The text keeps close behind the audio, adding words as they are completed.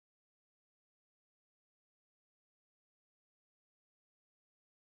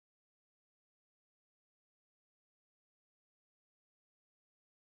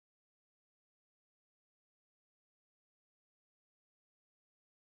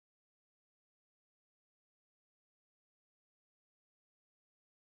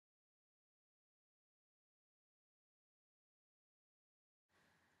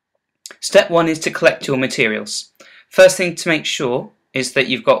Step 1 is to collect your materials. First thing to make sure is that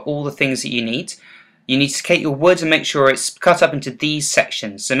you've got all the things that you need. You need to secate your wood and make sure it's cut up into these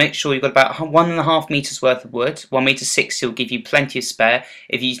sections. So make sure you've got about 1.5 meters worth of wood. 1.6 meter will give you plenty of spare.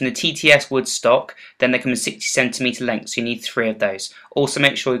 If you're using the TTS wood stock, then they come in 60 centimeter lengths, so you need 3 of those. Also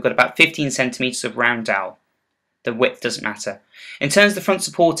make sure you've got about 15 centimeters of round dowel. The width doesn't matter. In terms of the front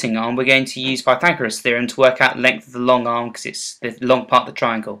supporting arm, we're going to use Pythagoras theorem to work out the length of the long arm because it's the long part of the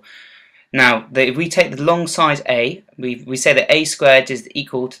triangle. Now, if we take the long side A, we say that A squared is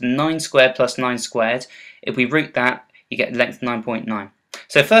equal to 9 squared plus 9 squared. If we root that, you get the length of 9.9.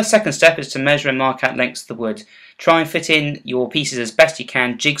 So second step is to measure and mark out lengths of the wood. Try and fit in your pieces as best you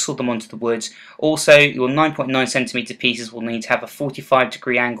can, jigsaw them onto the wood. Also, your 9.9 centimeter pieces will need to have a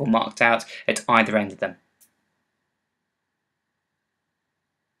 45-degree angle marked out at either end of them.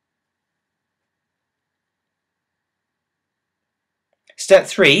 Step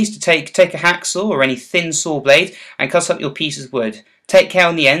 3 is to take a hacksaw or any thin saw blade and cut up your pieces of wood. Take care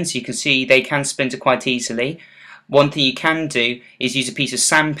on the ends, you can see they can splinter quite easily. One thing you can do is use a piece of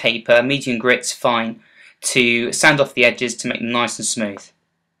sandpaper, medium grit's fine, to sand off the edges to make them nice and smooth.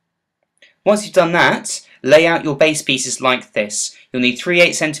 Once you've done that, lay out your base pieces like this. You'll need 3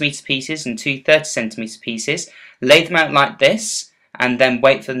 8cm pieces and 2 30cm pieces. Lay them out like this and then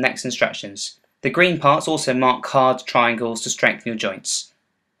wait for the next instructions. The green parts also mark hard triangles to strengthen your joints.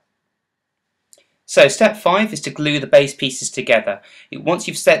 So step 5 is to glue the base pieces together. Once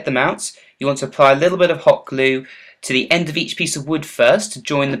you've set them out, you want to apply a little bit of hot glue to the end of each piece of wood first to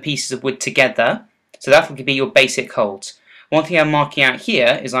join the pieces of wood together. So that will be your basic hold. One thing I'm marking out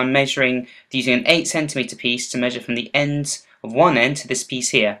here is I'm measuring using an 8cm piece to measure from the end of one end to this piece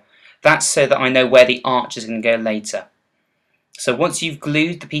here. That's so that I know where the arch is going to go later. So once you've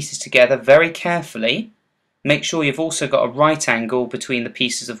glued the pieces together very carefully, make sure you've also got a right angle between the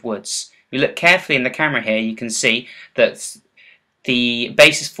pieces of woods. If you look carefully in the camera here, you can see that the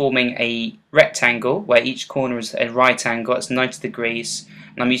base is forming a rectangle where each corner is a right angle, that's 90 degrees.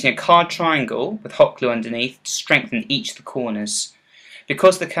 And I'm using a card triangle with hot glue underneath to strengthen each of the corners.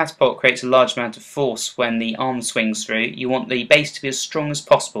 Because the catapult creates a large amount of force when the arm swings through, you want the base to be as strong as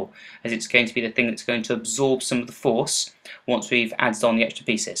possible, as it's going to be the thing that's going to absorb some of the force once we've added on the extra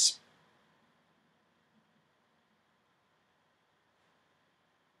pieces.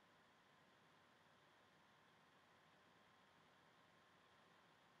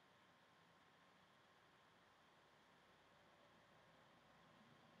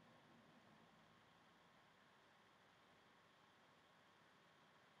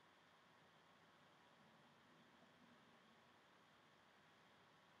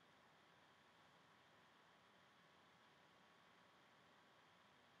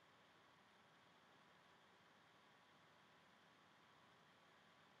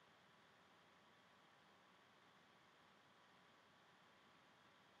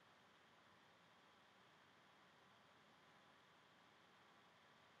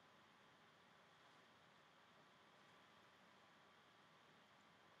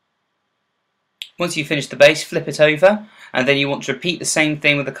 Once you finish the base, flip it over, and then you want to repeat the same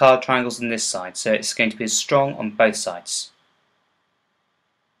thing with the card triangles on this side, so it's going to be as strong on both sides.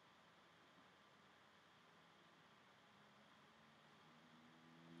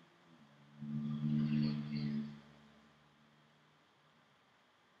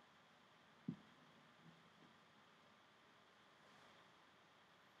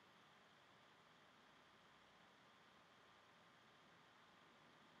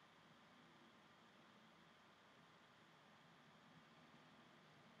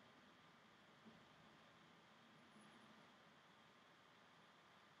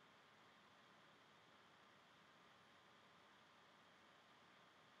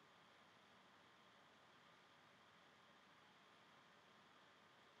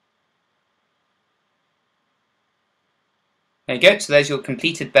 There you go, so there's your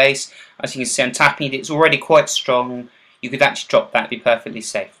completed base. As you can see, I'm tapping it, it's already quite strong. You could actually drop that and be perfectly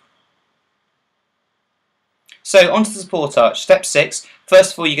safe. So onto the support arch. Step 6,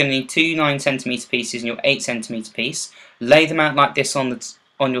 first of all you're going to need 2 9cm pieces and your 8cm piece. Lay them out like this on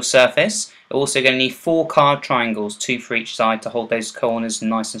your surface. You're also going to need 4 card triangles, 2 for each side, to hold those corners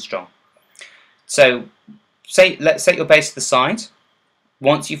nice and strong. So let's set your base to the side.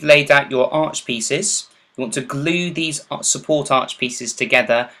 Once you've laid out your arch pieces, you want to glue these support arch pieces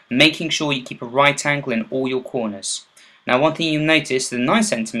together, making sure you keep a right angle in all your corners. Now one thing you'll notice, the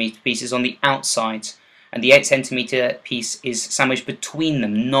 9cm piece is on the outside and the 8cm piece is sandwiched between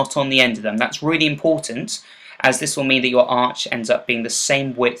them, not on the end of them. That's really important, as this will mean that your arch ends up being the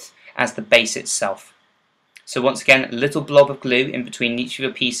same width as the base itself. So once again, a little blob of glue in between each of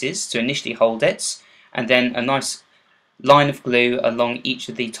your pieces to initially hold it, and then a nice line of glue along each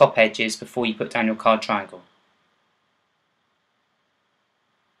of the top edges before you put down your card triangle.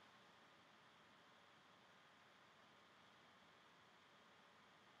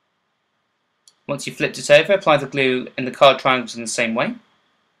 Once you've flipped it over, apply the glue in the card triangles in the same way.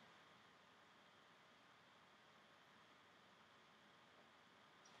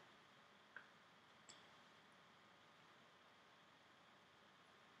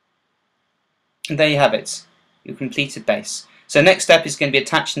 And there you have it, your completed base. So next step is going to be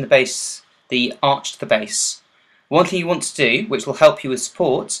attaching the base, the arch to the base. One thing you want to do, which will help you with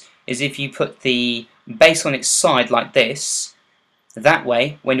support, is if you put the base on its side like this. That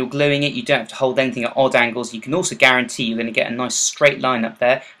way, when you're gluing it, you don't have to hold anything at odd angles. You can also guarantee you're going to get a nice straight line up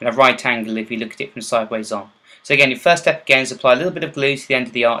there and a right angle if you look at it from sideways on. So again, your first step again is apply a little bit of glue to the end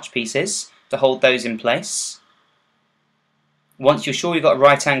of the arch pieces to hold those in place. Once you're sure you've got a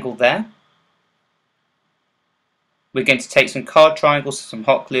right angle there, we're going to take some card triangles, some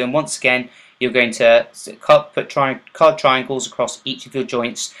hot glue, and once again you're going to put card triangles across each of your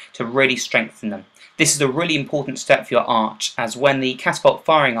joints to really strengthen them. This is a really important step for your arch, as when the catapult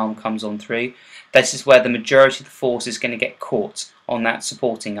firing arm comes on through, this is where the majority of the force is going to get caught on that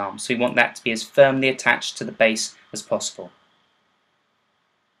supporting arm. So we want that to be as firmly attached to the base as possible.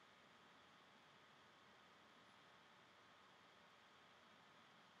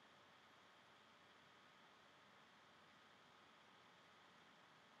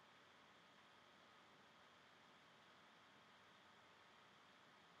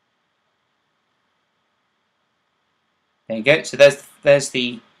 There you go, so there's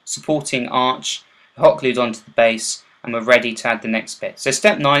the supporting arch, hot glued onto the base, and we're ready to add the next bit. So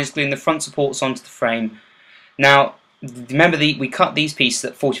step 9 is gluing the front supports onto the frame. Now, remember we cut these pieces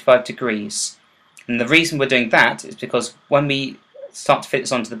at 45 degrees, and the reason we're doing that is because when we start to fit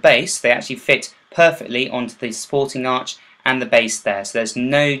this onto the base, they actually fit perfectly onto the supporting arch and the base there, so there's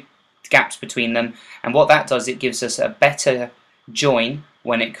no gaps between them, and what that does, it gives us a better join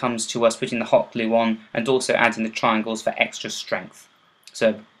when it comes to us putting the hot glue on and also adding the triangles for extra strength.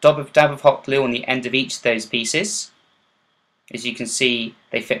 So dab of hot glue on the end of each of those pieces. As you can see,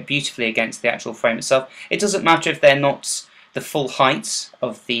 they fit beautifully against the actual frame itself. It doesn't matter if they're not the full height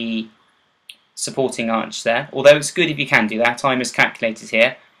of the supporting arch there, although it's good if you can do that. I miscalculated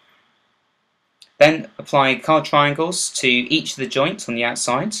here. Then apply card triangles to each of the joints on the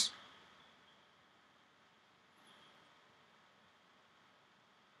outside.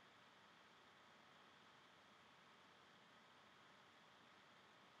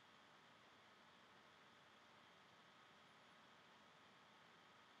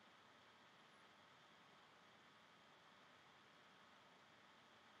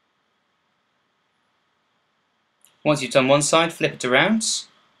 Once you've done one side, flip it around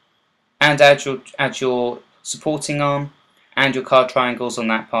and add your supporting arm and your card triangles on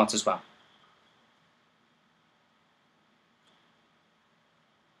that part as well.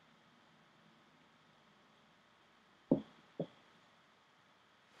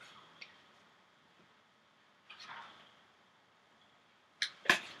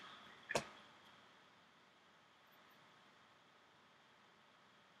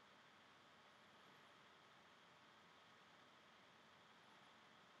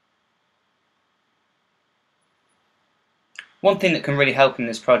 One thing that can really help in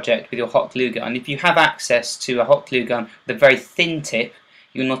this project with your hot glue gun, if you have access to a hot glue gun with a very thin tip,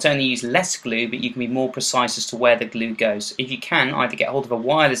 you'll not only use less glue, but you can be more precise as to where the glue goes. If you can, either get hold of a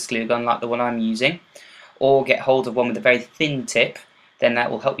wireless glue gun like the one I'm using, or get hold of one with a very thin tip, then that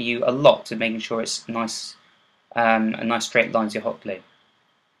will help you a lot with making sure it's nice, a nice straight line to your hot glue.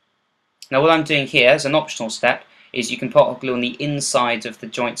 Now what I'm doing here as an optional step is you can put hot glue on the inside of the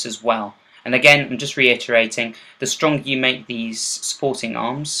joints as well. And again, I'm just reiterating, the stronger you make these supporting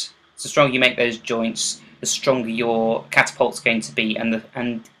arms, the stronger you make those joints, the stronger your catapult's going to be, and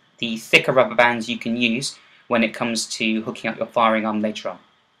the thicker rubber bands you can use when it comes to hooking up your firing arm later on.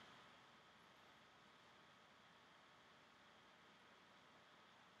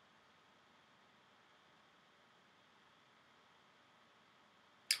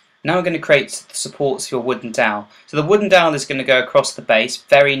 Now we're going to create the supports for your wooden dowel. So the wooden dowel is going to go across the base,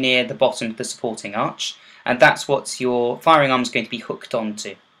 very near the bottom of the supporting arch, and that's what your firing arm is going to be hooked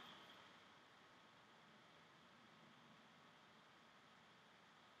onto.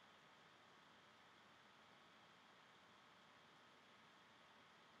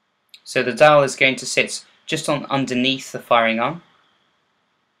 So the dowel is going to sit just underneath the firing arm,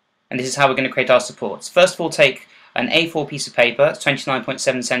 and this is how we're going to create our supports. First of all, take an A4 piece of paper, it's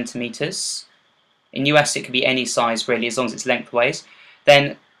 29.7 centimeters, In US it could be any size really, as long as it's lengthways.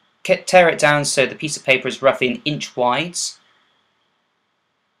 Then tear it down so the piece of paper is roughly an inch wide,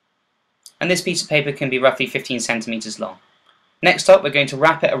 and this piece of paper can be roughly 15 centimeters long. Next up, we're going to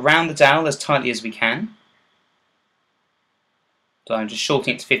wrap it around the dowel as tightly as we can. So I'm just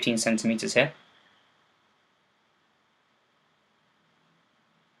shortening it to 15 centimeters here.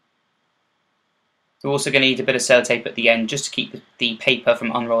 We're also going to need a bit of sellotape at the end just to keep the paper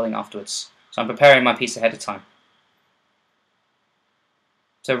from unrolling afterwards. So I'm preparing my piece ahead of time.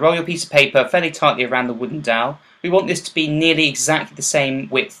 So roll your piece of paper fairly tightly around the wooden dowel. We want this to be nearly exactly the same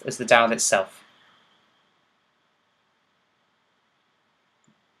width as the dowel itself.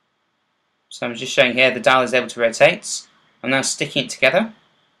 So I'm just showing here the dowel is able to rotate. I'm now sticking it together.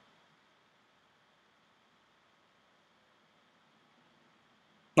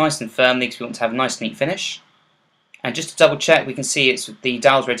 Nice and firmly because we want to have a nice neat finish. And just to double check, we can see the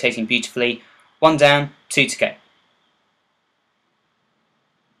dowel's rotating beautifully. 1 down, 2 to go.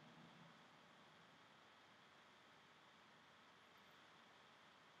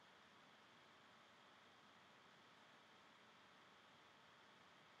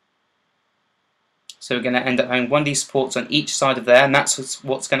 So we're going to end up having one of these supports on each side of there, and that's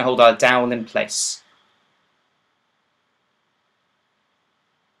what's going to hold our dowel in place.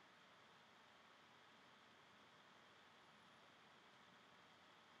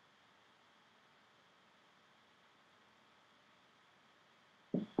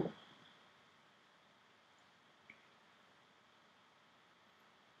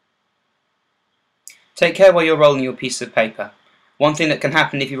 Take care while you're rolling your piece of paper. One thing that can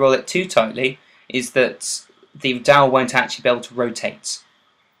happen if you roll it too tightly is that the dowel won't actually be able to rotate.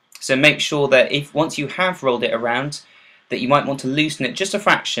 So make sure that once you have rolled it around, that you might want to loosen it just a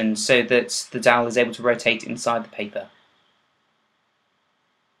fraction so that the dowel is able to rotate inside the paper.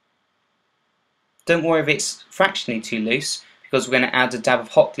 Don't worry if it's fractionally too loose, because we're going to add a dab of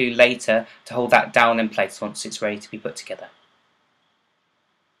hot glue later to hold that dowel in place once it's ready to be put together.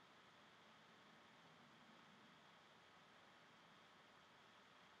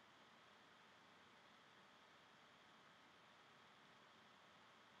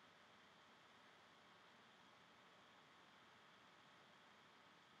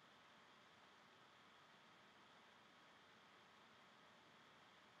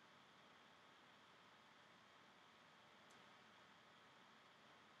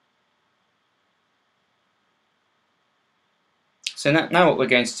 So now what we're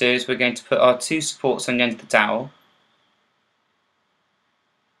going to do is we're going to put our 2 supports on the end of the dowel,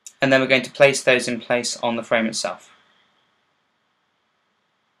 and then we're going to place those in place on the frame itself.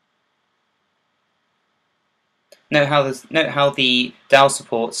 Note how the dowel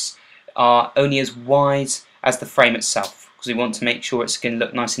supports are only as wide as the frame itself, because we want to make sure it's going to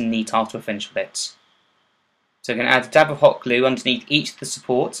look nice and neat after we finish with it. So we're going to add a dab of hot glue underneath each of the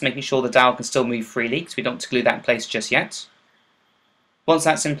supports, making sure the dowel can still move freely, because we don't want to glue that in place just yet. Once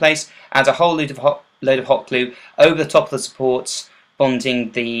that's in place, add a whole load of hot glue over the top of the supports,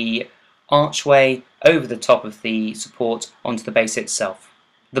 bonding the archway over the top of the support onto the base itself.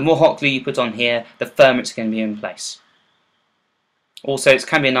 The more hot glue you put on here, the firmer it's going to be in place. Also, it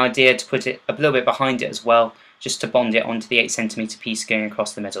can be an idea to put it a little bit behind it as well, just to bond it onto the 8cm piece going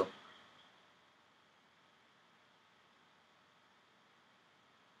across the middle.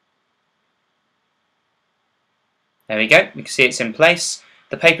 There we go, we can see it's in place.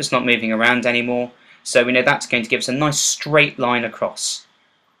 The paper's not moving around anymore, so we know that's going to give us a nice straight line across.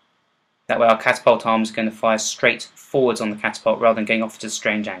 That way our catapult arm is going to fire straight forwards on the catapult rather than going off at a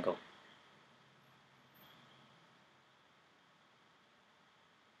strange angle.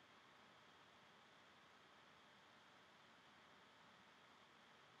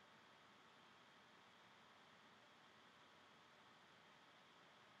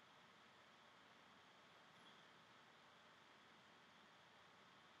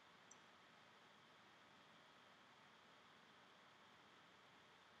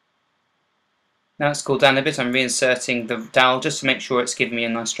 Now it's cooled down a bit, I'm reinserting the dowel just to make sure it's giving me a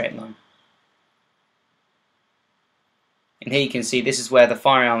nice straight line. And here you can see this is where the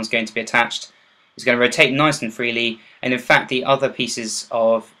firing arm is going to be attached. It's going to rotate nice and freely, and in fact the other pieces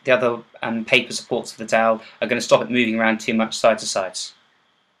of the other paper supports of the dowel are going to stop it moving around too much side to side.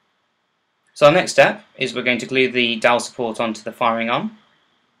 So our next step is we're going to glue the dowel support onto the firing arm.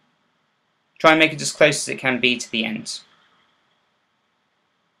 Try and make it as close as it can be to the end.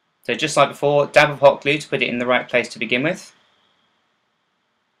 So just like before, dab of hot glue to put it in the right place to begin with.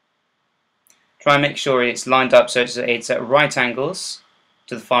 Try and make sure it's lined up so it's at right angles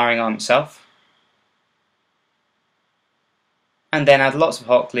to the firing arm itself. And then add lots of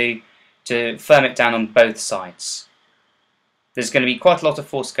hot glue to firm it down on both sides. There's going to be quite a lot of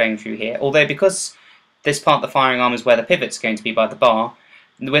force going through here, although because this part of the firing arm is where the pivot's going to be by the bar,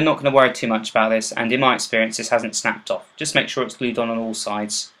 we're not going to worry too much about this, and in my experience this hasn't snapped off. Just make sure it's glued on all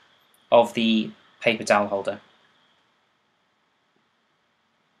sides of the paper dowel holder.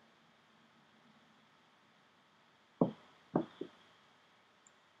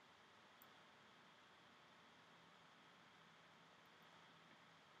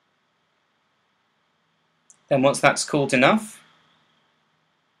 Then once that's cooled enough,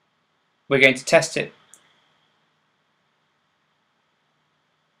 we're going to test it.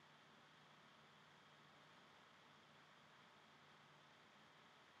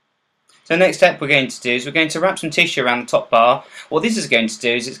 So the next step we're going to do is we're going to wrap some tissue around the top bar. What this is going to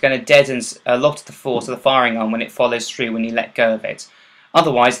do is it's going to deaden a lot of the force of the firing arm when it follows through when you let go of it.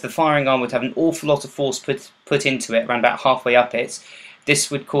 Otherwise the firing arm would have an awful lot of force put into it around about halfway up it.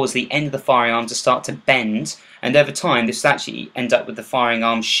 This would cause the end of the firing arm to start to bend, and over time this would actually end up with the firing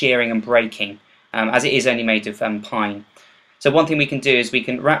arm shearing and breaking, as it is only made of pine. So one thing we can do is we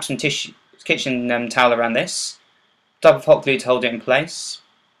can wrap some tissue, kitchen towel around this, dab of hot glue to hold it in place,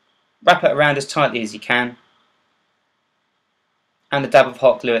 wrap it around as tightly as you can, and a dab of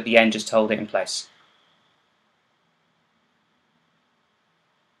hot glue at the end just to hold it in place.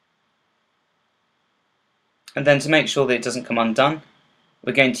 And then to make sure that it doesn't come undone,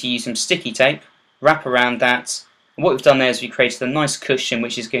 we're going to use some sticky tape, wrap around that. And what we've done there is we created a nice cushion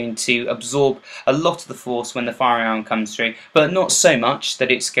which is going to absorb a lot of the force when the firing arm comes through, but not so much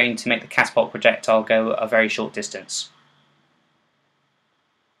that it's going to make the catapult projectile go a very short distance.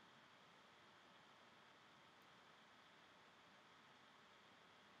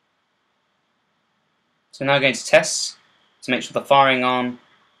 So now we're going to test to make sure the firing arm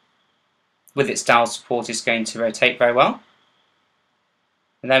with its dowel support is going to rotate very well.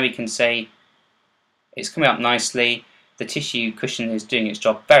 And then we can see it's coming up nicely. The tissue cushion is doing its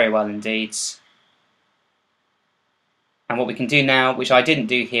job very well indeed. And what we can do now, which I didn't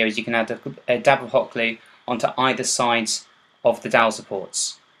do here, is you can add a dab of hot glue onto either sides of the dowel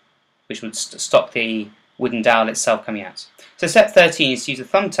supports, which would stop the wooden dowel itself coming out. So step 13 is to use a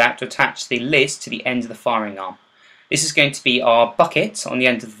thumbtack to attach the lid to the end of the firing arm. This is going to be our bucket on the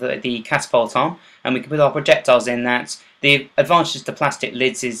end of the catapult arm, and we can put our projectiles in that. The advantage to plastic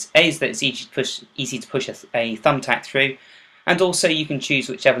lids is A, is that it's easy to push a thumbtack through, and also you can choose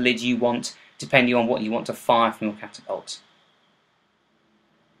whichever lid you want depending on what you want to fire from your catapult.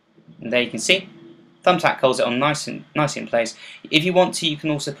 And there you can see, thumbtack holds it on nicely in place. If you want to, you can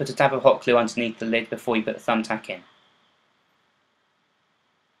also put a dab of hot glue underneath the lid before you put the thumbtack in.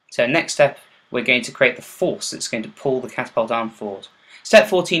 So next step, we're going to create the force that's going to pull the catapult arm forward. Step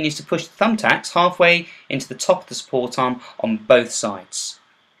 14 is to push the thumbtacks halfway into the top of the support arm on both sides.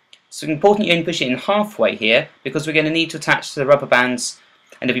 So it's important you only push it in halfway here because we're going to need to attach to the rubber bands,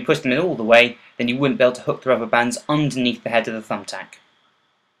 and if you push them in all the way then you wouldn't be able to hook the rubber bands underneath the head of the thumbtack.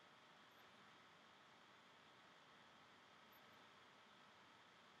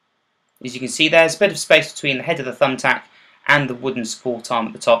 As you can see there's a bit of space between the head of the thumbtack and the wooden support arm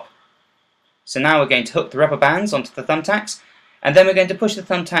at the top. So now we're going to hook the rubber bands onto the thumbtacks, and then we're going to push the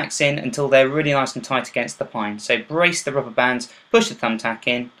thumbtacks in until they're really nice and tight against the pine. So brace the rubber bands, push the thumbtack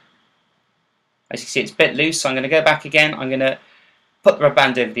in. As you can see it's a bit loose, so I'm going to go back again. I'm going to put the rubber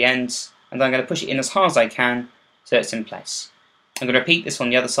band over the ends, and then I'm going to push it in as hard as I can so it's in place. I'm going to repeat this on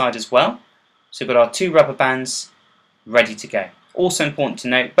the other side as well. So we've got our two rubber bands ready to go. Also important to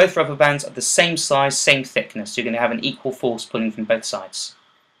note, both rubber bands are the same size, same thickness, so you're going to have an equal force pulling from both sides.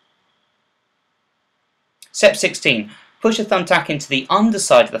 Step 16. Push a thumbtack into the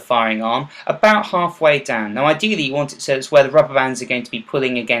underside of the firing arm about halfway down. Now ideally you want it so it's where the rubber bands are going to be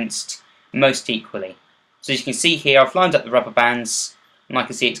pulling against most equally. So as you can see here I've lined up the rubber bands, and I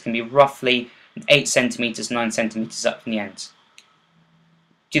can see it's going to be roughly 8 cm, 9 cm up from the end.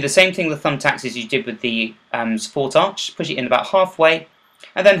 Do the same thing with the thumbtacks as you did with the support arch. Push it in about halfway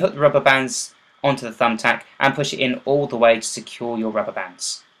and then hook the rubber bands onto the thumbtack and push it in all the way to secure your rubber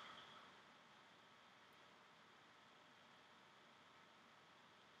bands.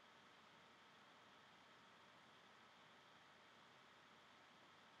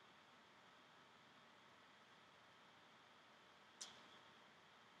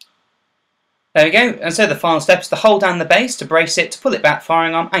 There we go, and so the final step is to hold down the base, to brace it, to pull it back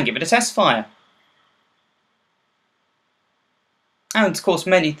firing arm and give it a test fire. And of course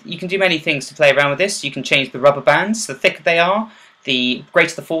you can do many things to play around with this. You can change the rubber bands, the thicker they are, the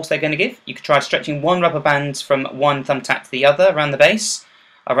greater the force they're going to give. You could try stretching one rubber band from one thumbtack to the other around the base,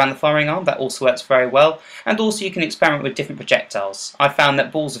 around the firing arm. That also works very well. And also you can experiment with different projectiles. I found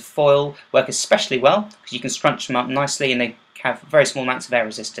that balls of foil work especially well because you can scrunch them up nicely and they have very small amounts of air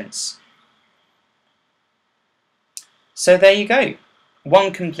resistance. So there you go.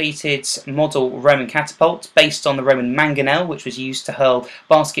 One completed model Roman catapult based on the Roman Mangonel, which was used to hurl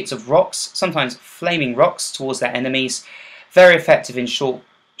baskets of rocks, sometimes flaming rocks, towards their enemies. Very effective in short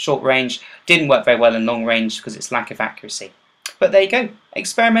range. Didn't work very well in long range because of its lack of accuracy. But there you go.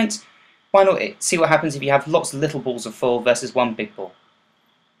 Experiment. Why not see what happens if you have lots of little balls of foil versus one big ball.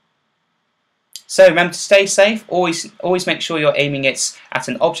 So remember to stay safe. Always make sure you're aiming it at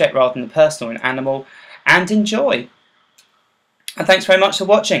an object rather than a person or an animal. And enjoy. And thanks very much for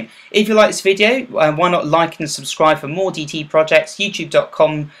watching. If you like this video, why not like and subscribe for more DT projects,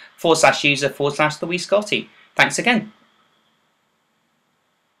 youtube.com/user/TheWeeScotty. Thanks again.